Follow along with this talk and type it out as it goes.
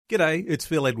G'day, it's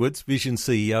Phil Edwards, Vision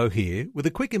CEO here, with a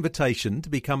quick invitation to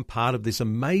become part of this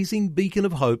amazing beacon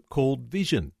of hope called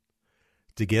Vision.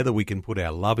 Together we can put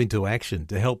our love into action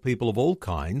to help people of all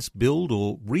kinds build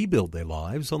or rebuild their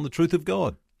lives on the truth of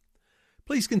God.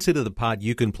 Please consider the part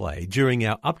you can play during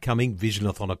our upcoming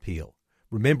Visionathon appeal,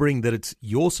 remembering that it's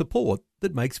your support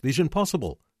that makes Vision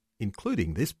possible,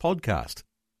 including this podcast.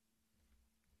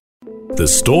 The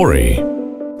story.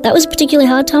 That was a particularly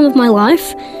hard time of my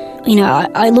life. You know,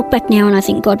 I look back now and I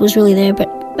think God was really there, but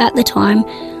at the time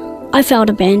I felt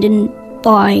abandoned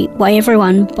by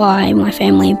everyone, by my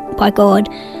family, by God,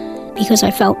 because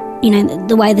I felt,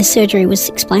 the way the surgery was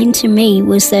explained to me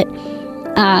was that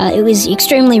it was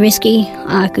extremely risky.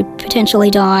 I could potentially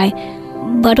die,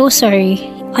 but also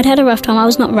I'd had a rough time. I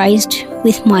was not raised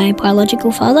with my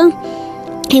biological father.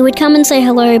 He would come and say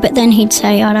hello, but then he'd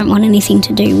say, I don't want anything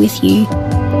to do with you.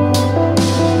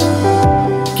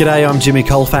 G'day, I'm Jimmy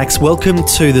Colfax. Welcome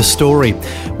to The Story.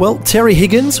 Well, Terri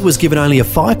Higgins was given only a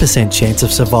 5% chance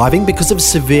of surviving because of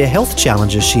severe health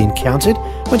challenges she encountered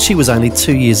when she was only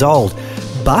 2 years old.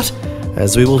 But,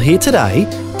 as we will hear today,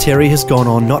 Terri has gone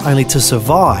on not only to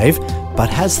survive, but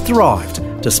has thrived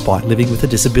despite living with a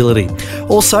disability.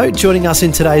 Also, joining us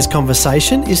in today's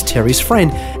conversation is Terri's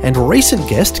friend and recent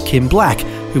guest, Kim Black,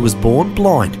 who was born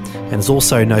blind and is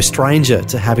also no stranger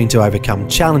to having to overcome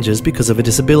challenges because of a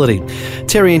disability.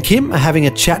 Terri and Kim are having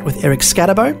a chat with Eric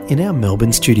Scatterbo in our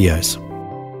Melbourne studios.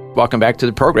 Welcome back to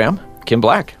the program, Kim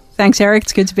Black. Thanks, Eric.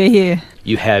 It's good to be here.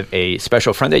 You have a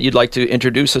special friend that you'd like to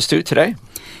introduce us to today?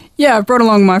 Yeah, I brought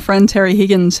along my friend Terri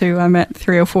Higgins, who I met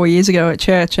 3 or 4 years ago at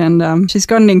church, and she's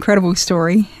got an incredible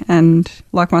story and,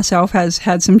 like myself, has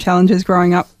had some challenges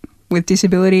growing up with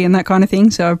disability and that kind of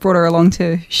thing, so I brought her along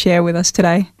to share with us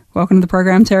today. Welcome to the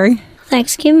program, Terri.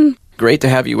 Thanks, Kim. Great to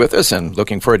have you with us and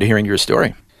looking forward to hearing your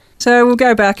story. So we'll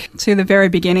go back to the very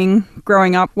beginning.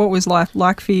 Growing up, what was life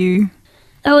like for you?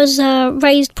 I was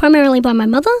raised primarily by my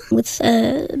mother, with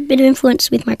a bit of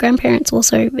influence with my grandparents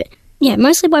also, but yeah,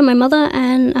 mostly by my mother,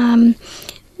 and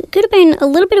it could have been a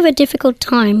little bit of a difficult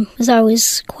time as I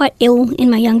was quite ill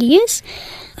in my younger years.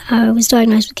 I was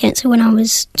diagnosed with cancer when I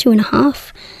was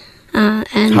 2.5.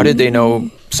 And how did they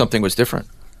know something was different?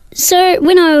 So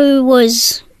when I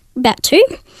was about 2,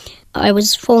 I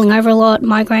was falling over a lot,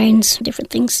 migraines, different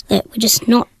things that were just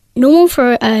not normal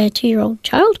for a 2-year-old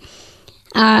child.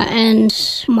 And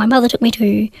my mother took me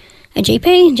to a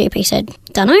GP. GP said,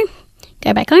 dunno,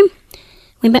 go back home.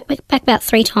 We went back about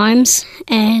 3 times,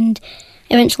 and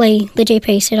eventually the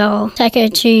GP said, I'll take her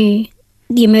to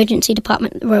the emergency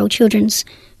department at the Royal Children's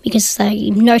because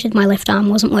they noted my left arm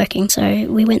wasn't working. So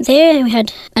we went there, we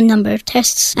had a number of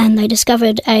tests, and they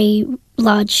discovered a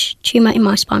large tumour in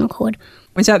my spinal cord.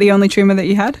 Was that the only tumour that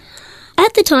you had?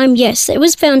 At the time, yes. It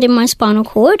was found in my spinal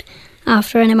cord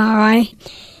after an MRI,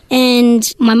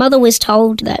 and my mother was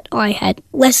told that I had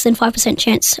less than 5%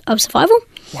 chance of survival.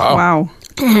 Wow.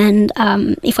 And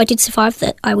if I did survive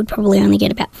that, I would probably only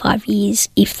get about 5 years,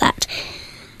 if that.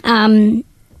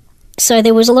 So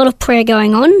there was a lot of prayer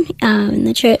going on in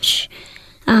the church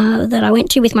that I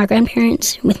went to with my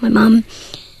grandparents, with my mum.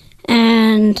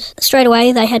 And straight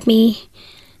away they had me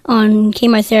on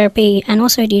chemotherapy and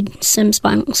also did some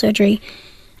spinal surgery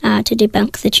to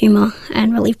debunk the tumour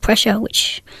and relieve pressure,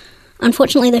 which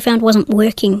unfortunately they found wasn't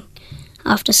working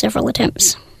after several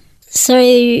attempts.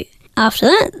 So after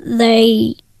that,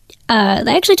 they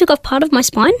actually took off part of my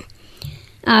spine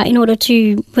in order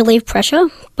to relieve pressure,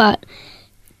 but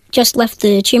just left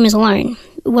the tumours alone.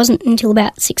 It wasn't until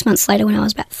about 6 months later, when I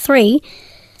was about 3,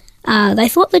 they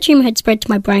thought the tumour had spread to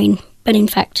my brain, but in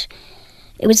fact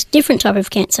it was a different type of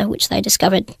cancer, which they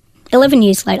discovered 11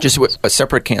 years later. Just a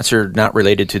separate cancer not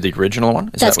related to the original one?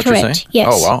 Is That's that what correct, you're saying?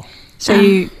 yes. Oh, wow. So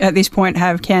you, at this point,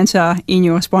 have cancer in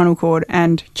your spinal cord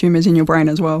and tumours in your brain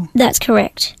as well? That's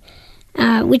correct,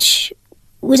 which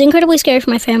was incredibly scary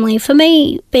for my family. For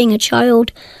me, being a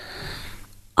child,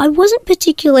 I wasn't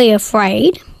particularly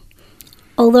afraid,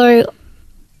 although,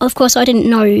 of course, I didn't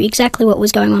know exactly what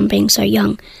was going on being so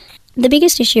young. The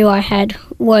biggest issue I had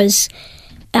was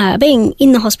being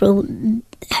in the hospital,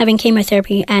 having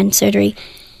chemotherapy and surgery.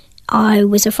 I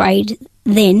was afraid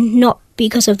then, not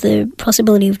because of the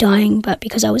possibility of dying, but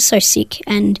because I was so sick,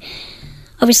 and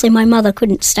obviously my mother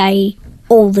couldn't stay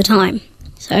all the time.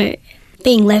 So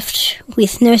being left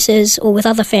with nurses or with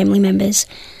other family members,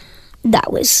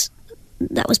 that was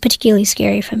particularly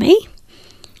scary for me.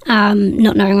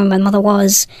 Not knowing where my mother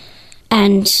was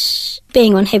and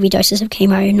being on heavy doses of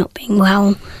chemo, not being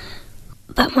well.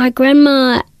 But my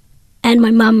grandma and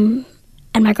my mum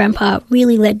and my grandpa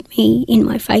really led me in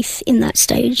my faith in that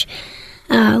stage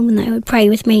when they would pray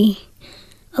with me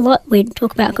a lot. We'd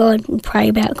talk about God, we'd pray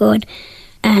about God,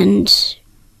 and,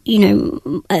 you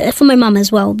know, for my mum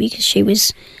as well, because she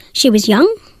was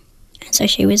young, and so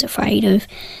she was afraid of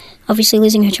obviously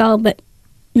losing her child, but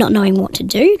not knowing what to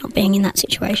do, not being in that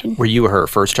situation. Were you her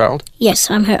first child? Yes,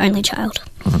 I'm her only child.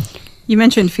 You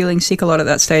mentioned feeling sick a lot at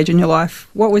that stage in your life.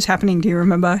 What was happening? Do you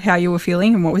remember how you were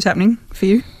feeling and what was happening for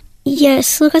you?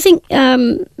 Yes, look, I think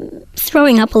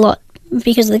throwing up a lot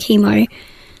because of the chemo,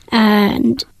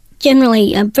 and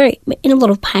generally in a lot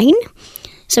of pain.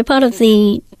 So part of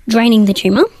the draining the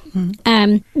tumour,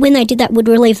 when they did that, would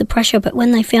relieve the pressure, but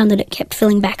when they found that it kept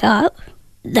filling back up,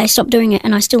 they stopped doing it,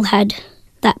 and I still had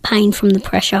that pain from the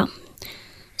pressure.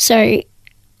 So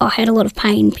I had a lot of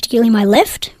pain, particularly my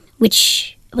left,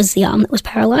 which was the arm that was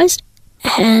paralysed,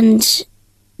 and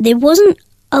there wasn't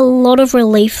a lot of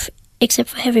relief except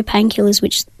for heavy painkillers,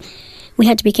 which we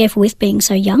had to be careful with being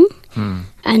so young,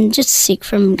 and just sick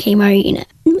from chemo. You know,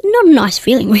 not a nice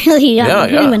feeling, really.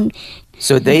 Yeah.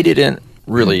 So they didn't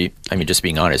really, I mean, just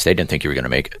being honest, they didn't think you were going to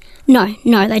make it. No,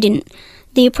 they didn't.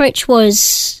 The approach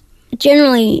was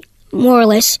generally more or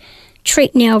less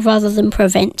treat now rather than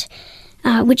prevent,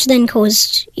 which then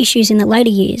caused issues in the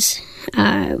later years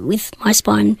with my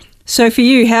spine. So for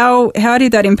you, how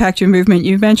did that impact your movement?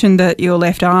 You mentioned that your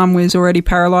left arm was already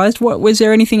paralysed. Was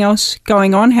there anything else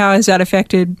going on? How has that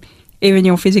affected even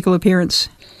your physical appearance?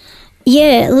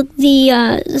 Yeah, look,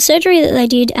 the surgery that they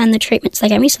did and the treatments they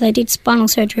gave me, so they did spinal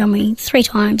surgery on me 3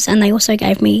 times, and they also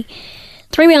gave me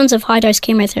 3 rounds of high-dose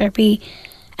chemotherapy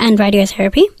and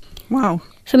radiotherapy. Wow.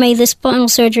 For me, the spinal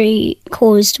surgery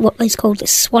caused what is called the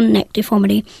swan neck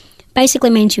deformity. Basically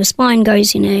means your spine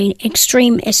goes in an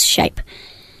extreme S shape.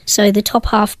 So the top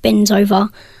half bends over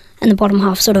and the bottom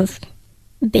half sort of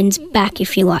bends back,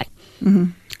 if you like.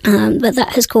 But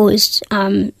that has caused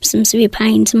some severe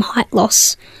pain, some height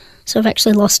loss. So I've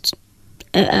actually lost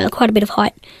quite a bit of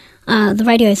height. The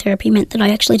radiotherapy meant that I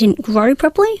actually didn't grow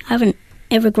properly. I haven't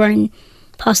ever grown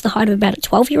past the height of about a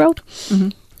 12-year-old.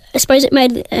 I suppose it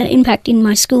made an impact in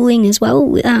my schooling as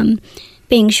well,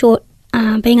 being short,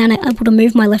 being unable to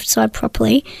move my left side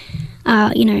properly.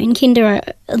 You know, in kinder,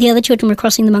 the other children were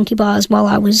crossing the monkey bars while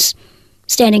I was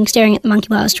standing, staring at the monkey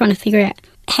bars, trying to figure out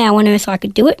how on earth I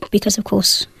could do it, because, of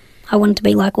course, I wanted to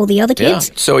be like all the other kids.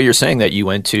 Yeah. So you're saying that you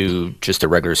went to just a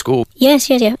regular school? Yes.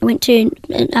 I went to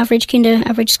an average kinder,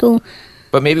 average school.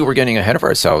 But maybe we're getting ahead of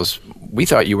ourselves. We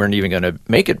thought you weren't even going to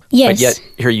make it. Yes. But yet,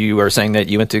 here you are saying that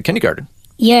you went to kindergarten.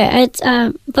 Yeah, it's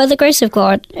by the grace of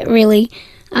God, really.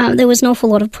 There was an awful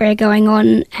lot of prayer going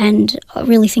on, and I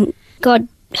really think God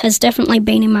has definitely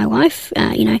been in my life.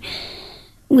 You know,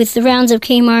 with the rounds of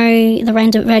chemo, the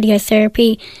round of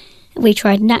radiotherapy, we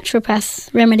tried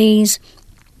naturopath remedies.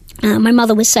 My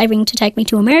mother was saving to take me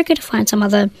to America to find some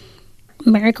other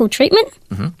miracle treatment.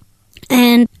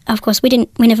 And, of course, we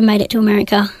never made it to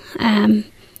America.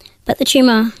 But the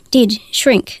tumour did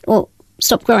shrink, or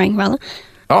stop growing, rather.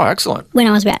 Oh, excellent. When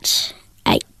I was about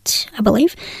 8, I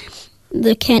believe.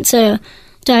 The cancer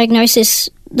diagnosis,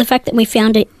 the fact that we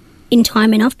found it in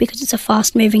time enough, because it's a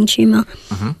fast-moving tumour,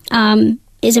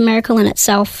 is a miracle in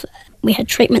itself. We had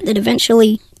treatment that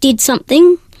eventually did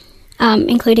something,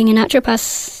 including a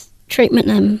naturopath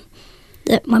treatment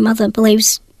that my mother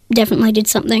believes definitely did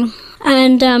something.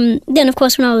 And then, of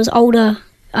course, when I was older,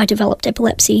 I developed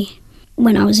epilepsy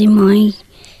when I was in my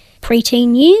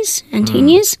pre-teen years and teen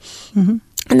years.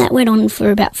 And that went on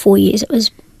for about 4 years. It was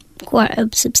quite a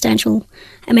substantial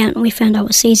amount, and we found I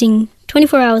was seizing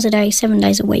 24 hours a day, 7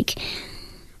 days a week.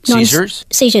 Seizures?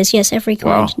 Seizures, yes, every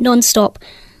kind, Wow. non-stop.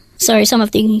 So some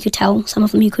of them you could tell, some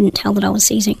of them you couldn't tell that I was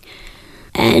seizing.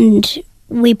 And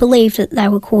we believed that they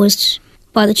were caused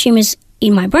by the tumours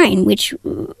in my brain, which,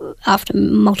 after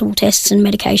multiple tests and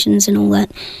medications and all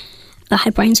that, I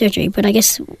had brain surgery. But I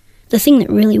guess the thing that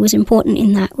really was important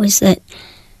in that was that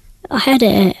I had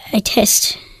a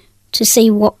test to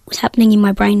see what was happening in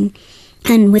my brain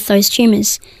and with those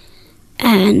tumours.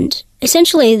 And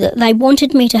essentially they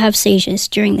wanted me to have seizures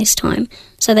during this time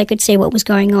so they could see what was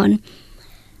going on.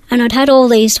 And I'd had all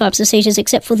these types of seizures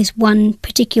except for this one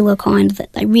particular kind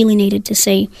that they really needed to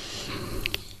see.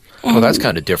 Well, that's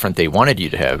kind of different. They wanted you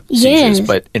to have seizures,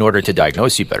 but in order to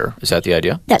diagnose you better. Is that the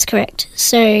idea? That's correct.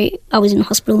 So I was in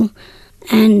hospital,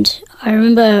 and I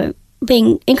remember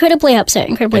being incredibly upset,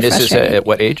 incredibly frustrated. And this is at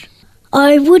what age?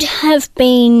 I would have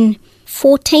been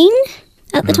 14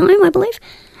 at the time, I believe.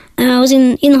 And I was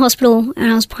in the hospital,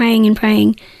 and I was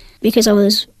praying because I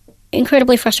was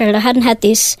incredibly frustrated. I hadn't had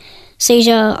this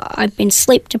seizure. I'd been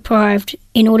sleep deprived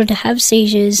in order to have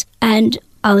seizures, and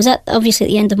I was obviously at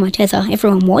the end of my tether.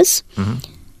 Everyone was.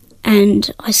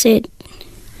 And I said,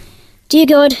 "Dear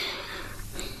God,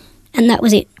 And that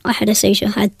was it. I had a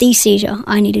seizure. I had the seizure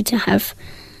I needed to have.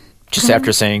 Just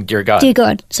after saying, "Dear God." Dear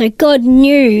God. So God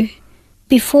knew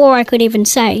before I could even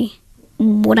say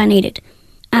what I needed.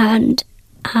 And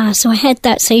so I had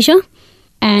that seizure,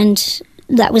 and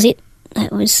that was it.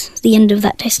 That was the end of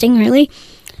that testing, really.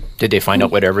 Did they find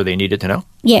out whatever they needed to know?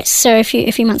 Yes. So a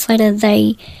few months later,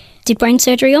 they did brain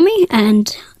surgery on me,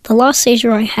 and the last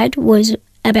seizure I had was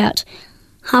about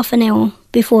half an hour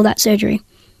before that surgery.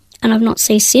 And I've not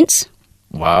ceased since.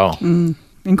 Wow.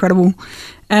 Incredible.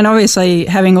 And obviously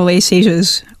having all these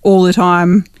seizures all the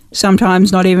time,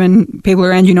 sometimes not even people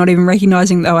around you not even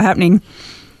recognising they were happening,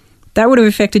 that would have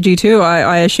affected you too.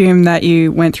 I assume that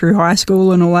you went through high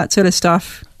school and all that sort of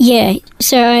stuff. Yeah.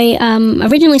 So I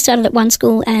originally started at one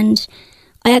school, and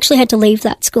I actually had to leave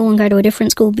that school and go to a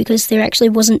different school because there actually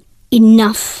wasn't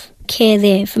enough care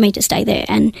there for me to stay there.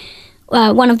 And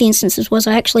one of the instances was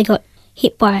I actually got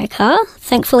hit by a car,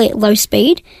 thankfully at low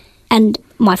speed, and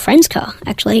my friend's car,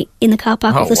 actually, in the car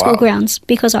park of the school grounds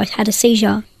because I had a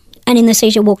seizure, and in the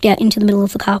seizure walked out into the middle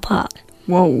of the car park.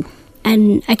 Whoa.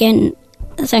 And again,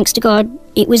 thanks to God,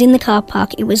 it was in the car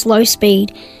park, it was low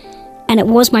speed, and it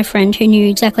was my friend who knew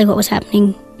exactly what was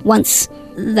happening once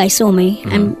they saw me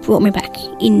and brought me back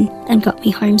in and got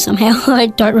me home somehow. I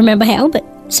don't remember how, but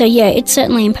so yeah, it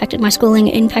certainly impacted my schooling,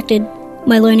 it impacted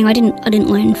my learning. I didn't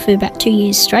learn for about 2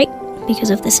 years straight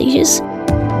because of the seizures.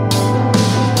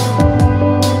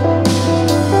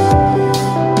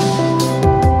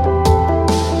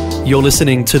 You're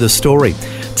listening to The Story.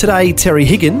 Today, Terri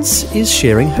Higgins is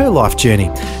sharing her life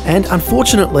journey. And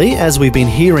unfortunately, as we've been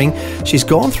hearing, she's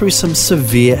gone through some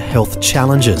severe health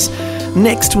challenges.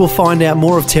 Next, we'll find out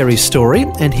more of Terri's story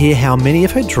and hear how many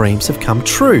of her dreams have come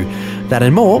true. That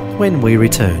and more when we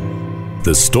return.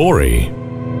 The Story.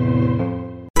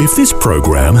 If this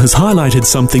program has highlighted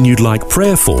something you'd like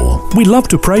prayer for, we'd love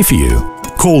to pray for you.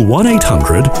 Call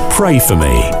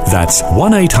 1-800-PRAY-FOR-ME. That's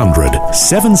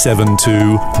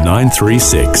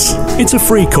 1-800-772-936. It's a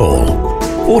free call.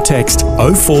 Or text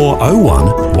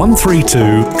 0401 132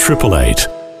 888.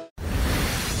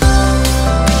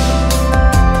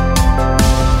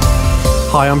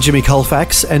 Hi, I'm Jimmy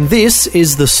Colfax, and this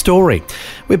is The Story.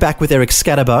 We're back with Eric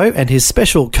Scatterbo and his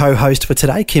special co-host for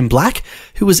today, Kim Black,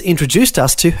 who has introduced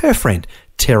us to her friend,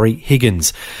 Terri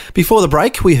Higgins. Before the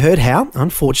break, we heard how,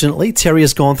 unfortunately, Terri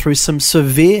has gone through some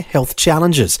severe health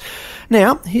challenges.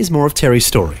 Now, here's more of Terri's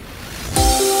story.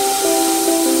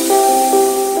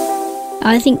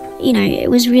 I think, it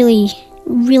was really,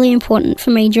 really important for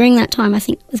me during that time, I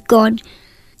think, with God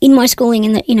in my schooling,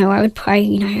 and that, I would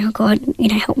pray, oh God,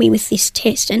 help me with this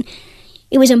test. And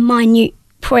it was a minute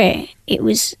prayer. It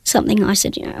was something I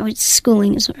said,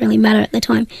 schooling doesn't really matter at the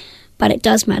time, but it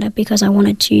does matter because I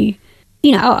wanted to,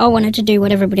 I wanted to do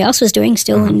what everybody else was doing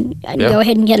still and go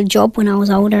ahead and get a job when I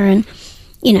was older and,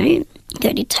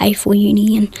 go to TAFE or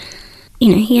uni. And,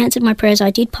 he answered my prayers. I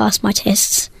did pass my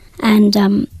tests and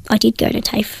I did go to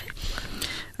TAFE.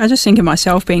 I just think of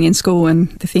myself being in school and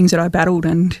the things that I battled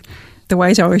and the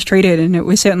ways I was treated, and it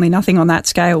was certainly nothing on that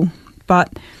scale. But,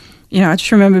 I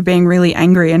just remember being really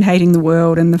angry and hating the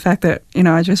world and the fact that,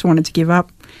 I just wanted to give up.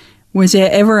 Was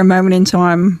there ever a moment in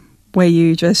time where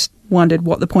you just wondered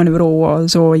what the point of it all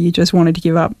was, or you just wanted to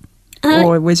give up?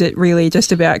 Or was it really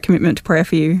just about commitment to prayer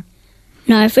for you?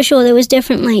 No, for sure. There was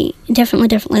definitely there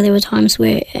were times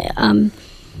where I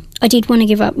did want to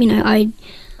give up. I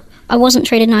wasn't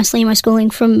treated nicely in my schooling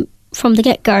from the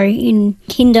get-go in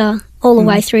kinder all the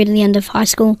way through to the end of high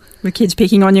school. Were kids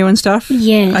picking on you and stuff?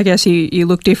 Yeah. I guess you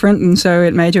look different, and so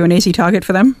it made you an easy target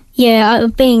for them? Yeah, I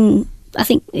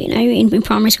think, in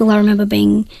primary school I remember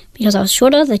because I was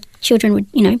shorter, the children would,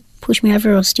 push me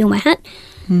over or steal my hat.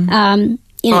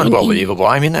 Unbelievable.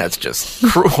 I mean, that's just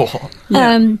cruel.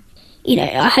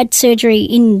 I had surgery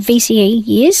in VCE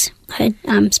years. I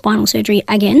had spinal surgery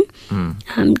again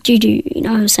due to,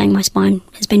 I was saying my spine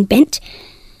has been bent.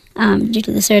 Due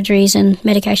to the surgeries and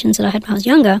medications that I had when I was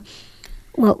younger.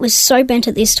 Well, it was so bent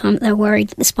at this time that they were worried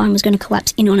that the spine was going to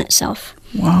collapse in on itself.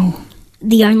 Wow.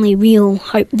 The only real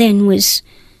hope then was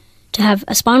to have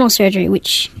a spinal surgery,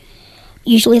 which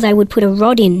usually they would put a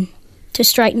rod in to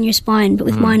straighten your spine, but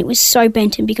with mine it was so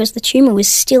bent, and because the tumour was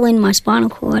still in my spinal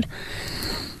cord,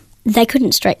 they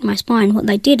couldn't straighten my spine. What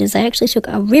they did is they actually took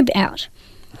a rib out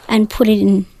and put it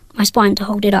in my spine to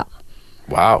hold it up.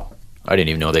 Wow. I didn't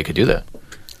even know they could do that.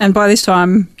 And by this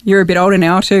time, you're a bit older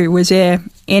now too. Was there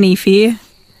any fear?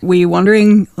 Were you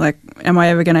wondering, am I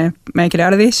ever going to make it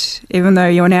out of this? Even though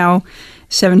you're now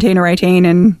 17 or 18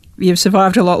 and you've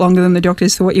survived a lot longer than the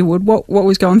doctors thought you would. What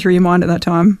was going through your mind at that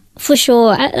time? For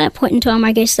sure. At that point in time,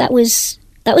 I guess that was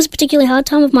a particularly hard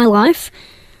time of my life.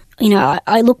 You know,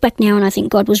 I look back now and I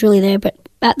think God was really there, but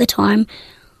at the time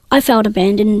I felt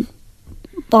abandoned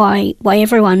by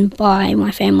everyone, by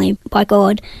my family, by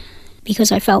God,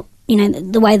 because I felt, you know,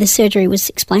 the way the surgery was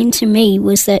explained to me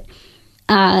was that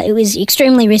it was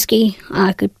extremely risky.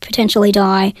 I could potentially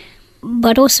die,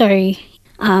 but also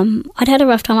I'd had a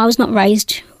rough time. I was not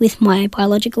raised with my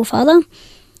biological father.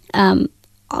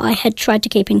 I had tried to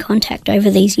keep in contact over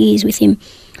these years with him,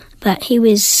 but he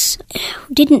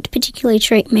didn't particularly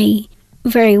treat me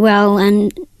very well,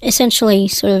 and essentially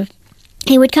sort of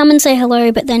he would come and say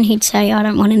hello, but then he'd say, I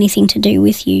don't want anything to do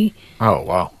with you. Oh,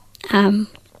 wow.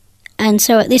 And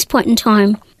so at this point in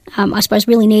time, I suppose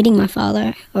really needing my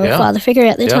father or a father figure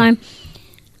at the time,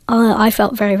 I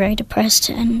felt very, very depressed.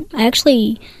 And I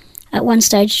actually, at one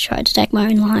stage, tried to take my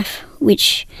own life,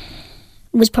 which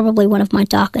was probably one of my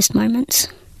darkest moments.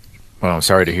 Well, I'm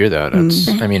sorry to hear that.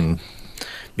 I mean,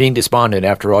 being despondent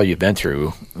after all you've been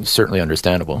through is certainly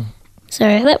understandable. So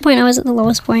at that point, I was at the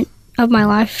lowest point of my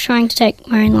life, trying to take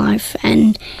my own life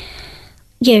and,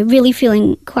 really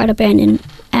feeling quite abandoned.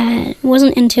 And it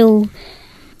wasn't until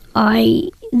I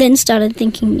then started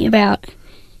thinking about,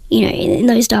 in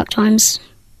those dark times,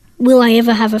 will I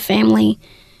ever have a family?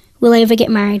 Will I ever get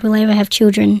married? Will I ever have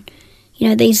children?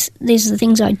 These are the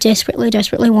things I desperately,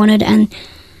 desperately wanted, and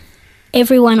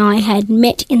everyone I had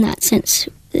met in that sense,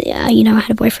 I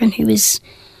had a boyfriend who was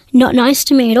not nice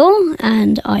to me at all,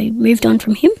 and I moved on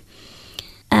from him.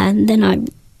 And then I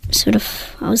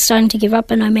was starting to give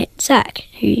up, and I met Zach,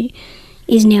 who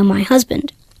is now my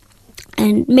husband.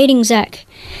 And meeting Zach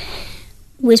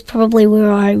was probably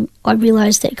where I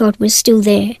realised that God was still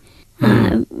there,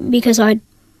 because I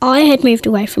had moved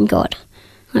away from God.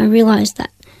 I realised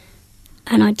that.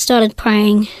 And I'd started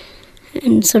praying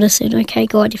and sort of said, okay,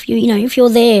 God, if you're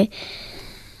there,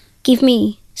 give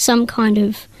me some kind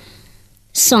of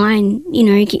sign,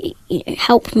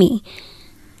 help me.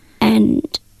 And,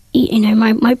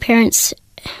 my parents,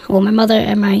 or my mother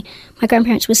and my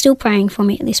grandparents were still praying for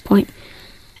me at this point.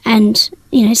 And,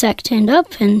 Zach turned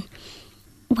up, and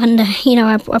one day,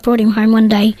 I brought him home one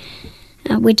day.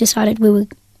 We decided we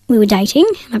were dating,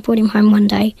 and I brought him home one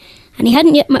day, and he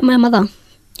hadn't yet met my mother.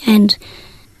 And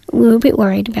we were a bit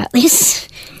worried about this.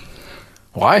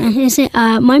 Why?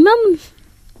 My mum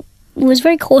was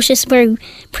very cautious, very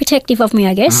protective of me,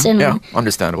 I guess. Mm-hmm. And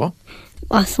understandable.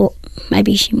 I thought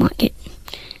maybe she might get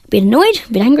a bit annoyed,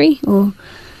 a bit angry, or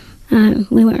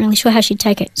we weren't really sure how she'd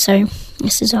take it. So I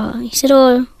said, he said,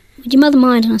 would your mother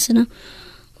mind? And I said,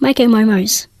 make her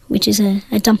momos, which is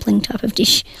a dumpling type of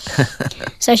dish.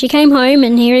 So she came home,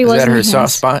 and here he was. Is that in her the soft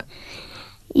house. spot?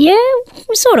 Yeah,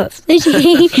 sort of.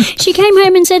 She came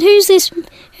home and said, who's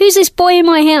this boy in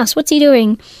my house? What's he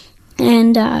doing?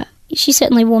 And she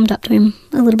certainly warmed up to him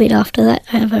a little bit after that,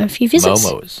 over a few visits.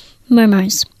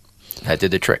 Momos. That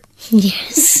did the trick.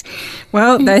 Yes.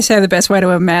 Well, they say the best way to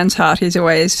a man's heart is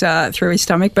always through his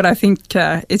stomach, but I think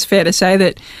it's fair to say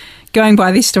that going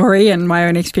by this story and my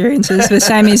own experiences, the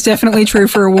same is definitely true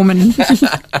for a woman.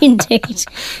 Indeed.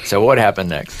 So what happened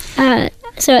next?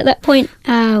 So at that point,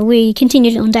 we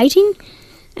continued on dating,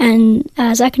 and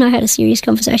Zach and I had a serious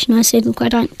conversation. I said, look, I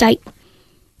don't date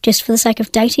just for the sake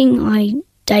of dating. I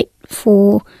date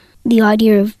for the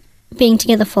idea of being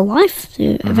together for life,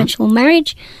 the eventual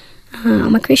marriage.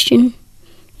 I'm a Christian.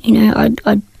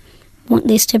 I'd want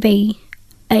this to be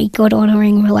a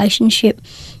God-honouring relationship.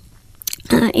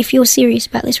 If you're serious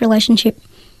about this relationship,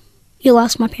 you'll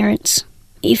ask my parents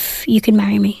if you can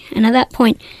marry me. And at that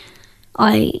point,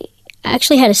 I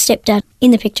actually had a stepdad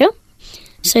in the picture.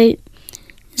 So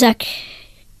Zach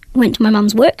went to my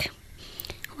mum's work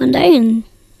one day and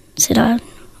said, I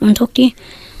want to talk to you.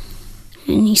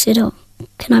 And he said,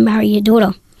 can I marry your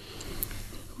daughter?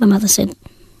 My mother said,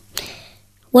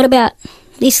 what about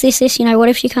this? What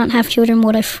if she can't have children?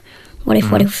 What if?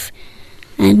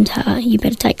 And you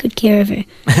better take good care of her.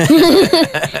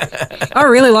 I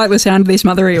really like the sound of this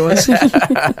mother of yours.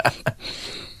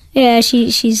 Yeah,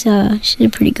 she's a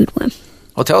pretty good one.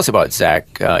 Well, tell us about Zach.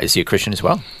 Is he a Christian as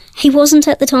well? He wasn't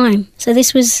at the time. So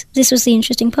this was the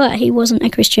interesting part. He wasn't a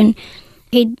Christian.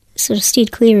 He'd sort of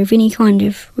steered clear of any kind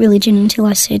of religion until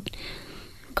I said,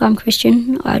 look, I'm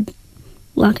Christian. I'd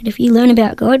like it if you learn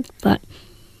about God, but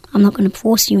I'm not going to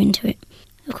force you into it.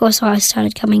 Of course, I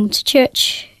started coming to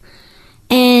church,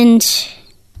 and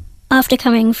after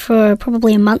coming for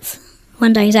probably a month,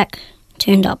 one day Zach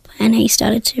turned up, and he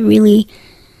started to really,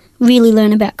 really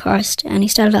learn about Christ, and he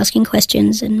started asking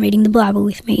questions and reading the Bible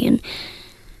with me, and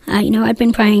I'd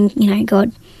been praying,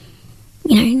 God,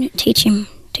 teach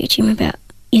him about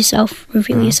yourself,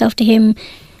 reveal yourself to him,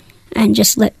 and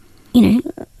just let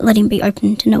him be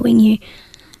open to knowing you.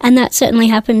 And that certainly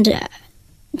happened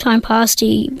time passed,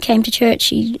 he came to church,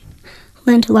 he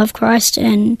learned to love Christ,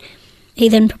 and he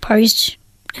then proposed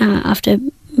after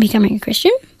becoming a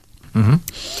Christian. Mm-hmm.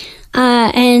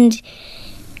 And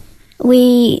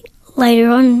we later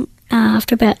on,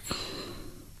 after about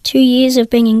 2 years of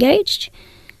being engaged,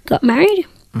 got married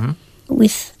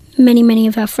with many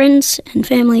of our friends and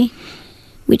family,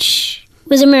 which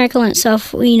was a miracle in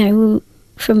itself. We were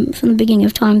from the beginning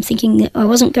of time thinking that I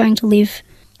wasn't going to live,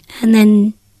 and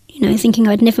then thinking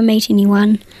I'd never meet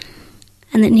anyone,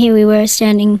 and then here we were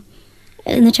standing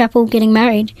in the chapel getting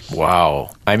married.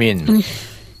 Wow. I mean,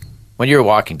 when you were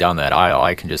walking down that aisle,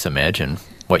 I can just imagine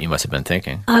what you must have been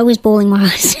thinking. I was bawling my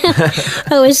eyes.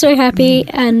 I was so happy,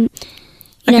 and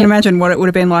I can imagine what it would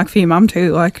have been like for your mum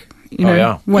too,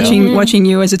 watching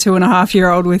you as a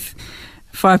 2.5-year-old with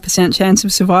 5% chance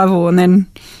of survival, and then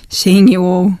seeing you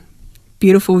all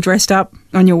beautiful, dressed up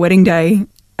on your wedding day.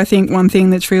 I think one thing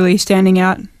that's really standing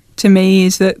out to me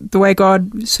is that the way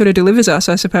God sort of delivers us,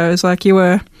 I suppose. Like, you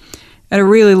were at a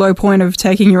really low point of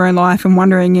taking your own life and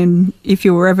wondering if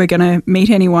you were ever going to meet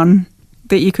anyone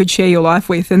that you could share your life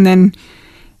with, and then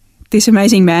this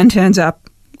amazing man turns up,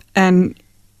 and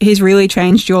he's really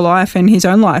changed your life, and his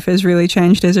own life has really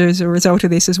changed as a result of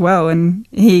this as well, and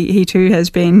he too has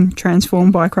been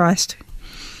transformed by Christ.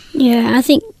 Yeah, I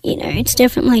think, it's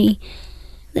definitely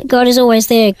that God is always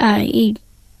there. He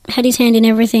had his hand in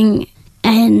everything,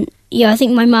 and I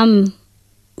think my mum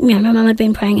had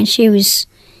been praying, and she was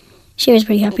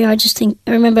pretty happy. I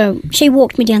remember she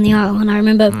walked me down the aisle, and I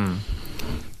remember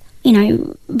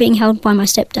being held by my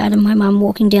stepdad and my mum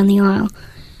walking down the aisle,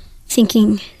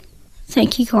 thinking,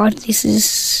 thank you, God, this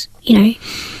is, you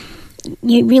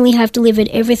really have delivered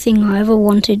everything I ever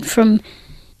wanted, from,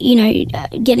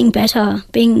 getting better,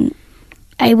 being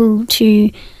able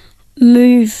to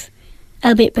move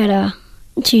a bit better,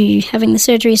 to having the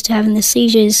surgeries, to having the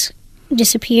seizures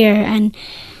disappear, and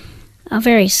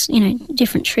various,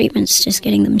 different treatments, just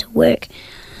getting them to work.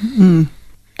 Mm.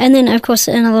 And then, of course,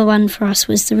 another one for us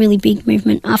was the really big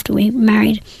movement after we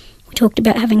married. We talked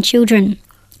about having children,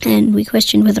 and we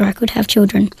questioned whether I could have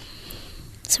children.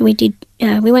 So we did.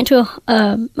 We went to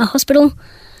a hospital,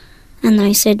 and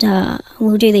they said,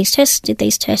 we'll do these tests, did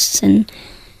these tests, and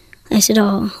they said,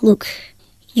 oh, look,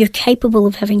 you're capable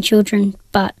of having children,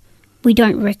 but we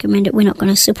don't recommend it. We're not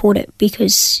going to support it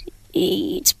because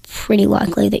it's pretty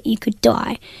likely that you could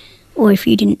die, or if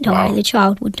you didn't die, the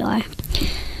child would die.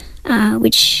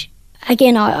 Which,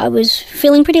 again, I was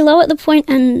feeling pretty low at the point,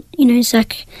 and,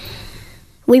 Zach,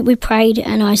 we prayed,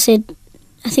 and I said,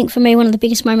 I think for me one of the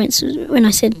biggest moments was when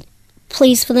I said,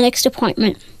 please, for the next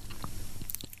appointment,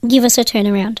 give us a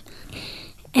turnaround.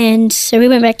 And so we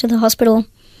went back to the hospital,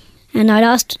 and I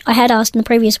had asked in the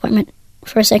previous appointment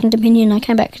for a second opinion. I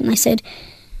came back and they said,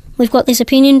 we've got this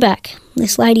opinion back.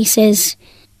 This lady says,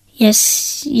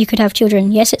 yes, you could have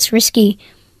children. Yes, it's risky,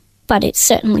 but it's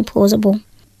certainly plausible.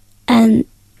 And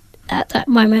at that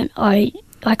moment, I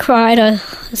cried. I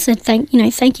said,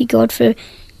 thank you, God, for,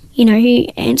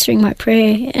 answering my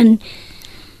prayer. And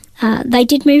they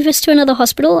did move us to another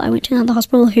hospital. I went to another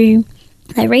hospital who,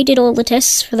 they redid all the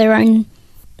tests for their own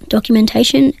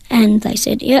documentation, and they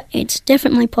said, yeah, it's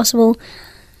definitely possible.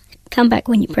 Come back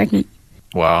when you're pregnant.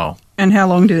 Wow. And how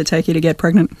long did it take you to get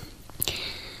pregnant?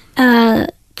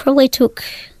 Probably took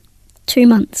 2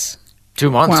 months.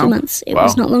 2 months? Wow. 2 months. It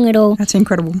was not long at all. That's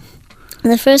incredible.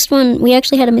 The first one, we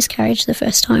actually had a miscarriage the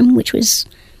first time, which was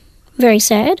very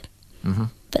sad. Mm-hmm.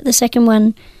 But the second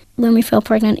one, when we fell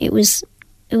pregnant, it was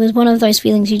one of those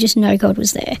feelings you just know God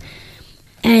was there.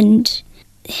 And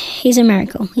he's a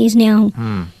miracle. He's now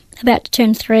about to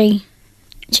turn 3.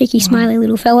 Cheeky, smiley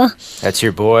little fella. That's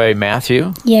your boy,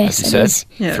 Matthew? Yes, as you said.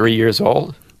 Yeah. 3 years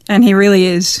old. And he really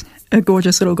is a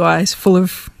gorgeous little guy. He's full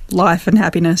of life and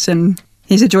happiness, and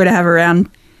he's a joy to have around.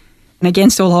 And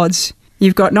against all odds,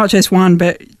 you've got not just one,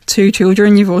 but 2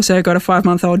 children. You've also got a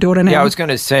 5-month-old daughter now. Yeah, I was going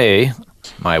to say,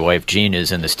 my wife, Jean,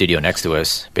 is in the studio next to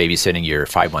us, babysitting your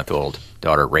 5-month-old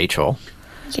daughter, Rachel.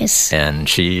 Yes. And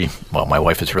my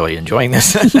wife is really enjoying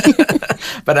this.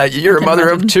 But you're a mother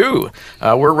of 2.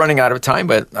 We're running out of time,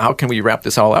 but how can we wrap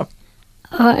this all up?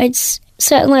 It's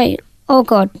certainly, oh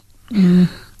God. Mm.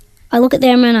 I look at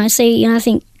them and I see, I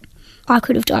think I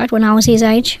could have died when I was his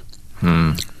age.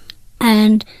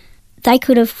 And they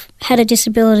could have had a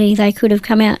disability. They could have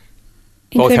come out.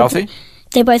 Both healthy?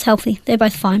 They're both healthy. They're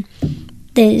both fine.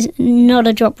 There's not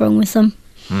a drop wrong with them.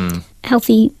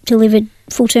 Healthy, delivered,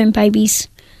 full-term babies.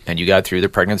 And you got through the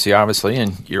pregnancy, obviously,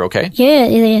 and you're okay?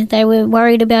 Yeah, they were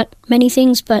worried about many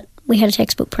things, but we had a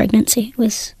textbook pregnancy. It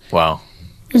was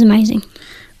amazing.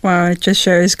 Wow, it just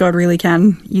shows God really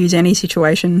can use any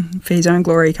situation for his own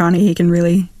glory, can't he? He can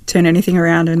really turn anything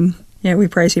around, and yeah, we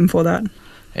praise him for that.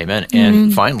 Amen.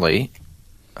 And finally,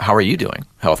 how are you doing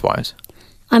health-wise?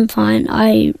 I'm fine.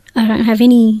 I don't have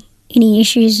any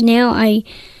issues now. I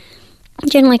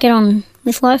generally get on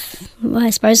with life, I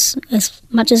suppose, as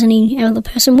much as any other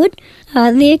person would.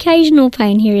 The occasional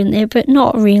pain here and there, but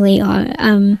not really.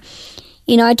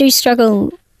 I do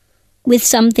struggle with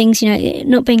some things.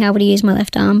 Not being able to use my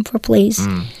left arm properly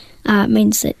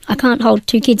means that I can't hold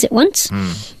two kids at once.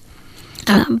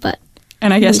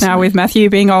 And I guess now with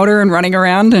Matthew being older and running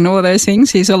around and all of those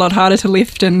things, he's a lot harder to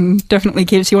lift and definitely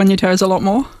keeps you on your toes a lot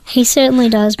more. He certainly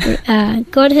does, but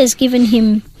God has given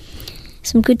him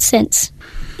some good sense.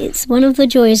 It's one of the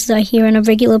joys that I hear on a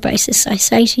regular basis. I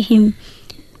say to him,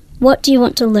 "What do you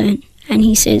want to learn?" And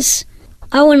he says,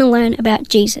 "I want to learn about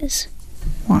Jesus."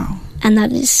 Wow. And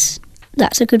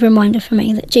that's a good reminder for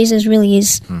me that Jesus really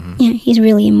is, he's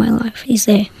really in my life. He's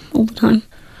there all the time.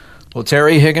 Well,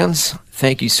 Terri Higgins,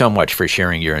 thank you so much for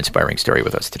sharing your inspiring story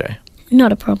with us today.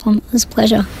 Not a problem. It was a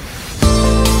pleasure.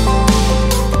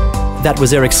 That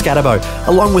was Eric Scatterbo,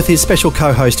 along with his special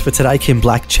co-host for today, Kim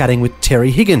Black, chatting with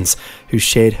Terri Higgins, who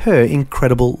shared her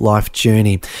incredible life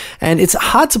journey. And it's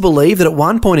hard to believe that at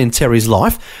one point in Terri's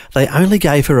life, they only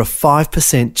gave her a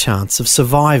 5% chance of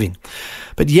surviving.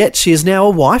 But yet she is now a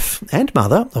wife and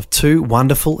mother of two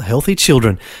wonderful, healthy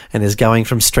children and is going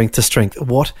from strength to strength.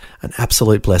 What an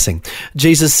absolute blessing.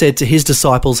 Jesus said to his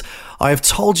disciples, "I have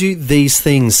told you these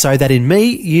things so that in me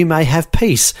you may have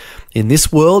peace. In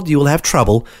this world you will have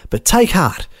trouble, but take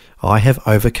heart. I have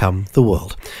overcome the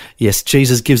world." Yes,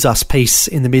 Jesus gives us peace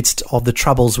in the midst of the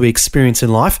troubles we experience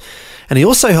in life, and he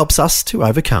also helps us to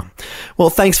overcome. Well,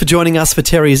 thanks for joining us for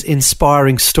Terri's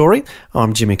inspiring story.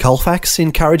 I'm Jimmy Colfax,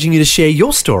 encouraging you to share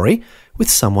your story with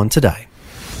someone today.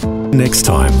 Next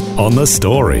time on The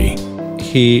Story.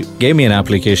 He gave me an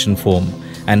application form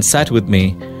and sat with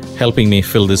me, helping me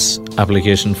fill this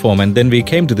application form. And then we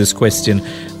came to this question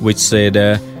which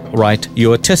said, write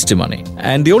your testimony.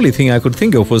 And the only thing I could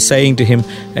think of was saying to him,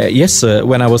 yes, sir,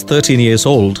 when I was 13 years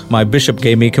old, my bishop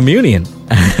gave me communion.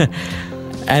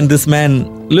 And this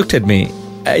man looked at me,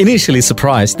 initially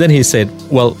surprised. Then he said,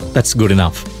 well, that's good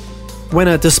enough. When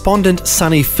a despondent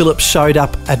Sonny Phillip showed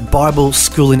up at Bible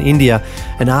school in India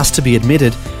and asked to be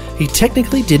admitted, he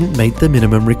technically didn't meet the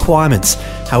minimum requirements.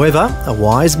 However, a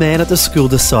wise man at the school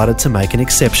decided to make an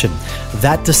exception.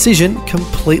 That decision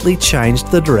completely changed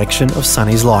the direction of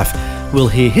Sonny's life. We'll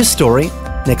hear his story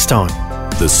next time.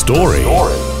 The Story.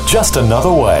 Just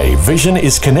another way Vision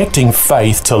is connecting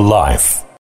faith to life.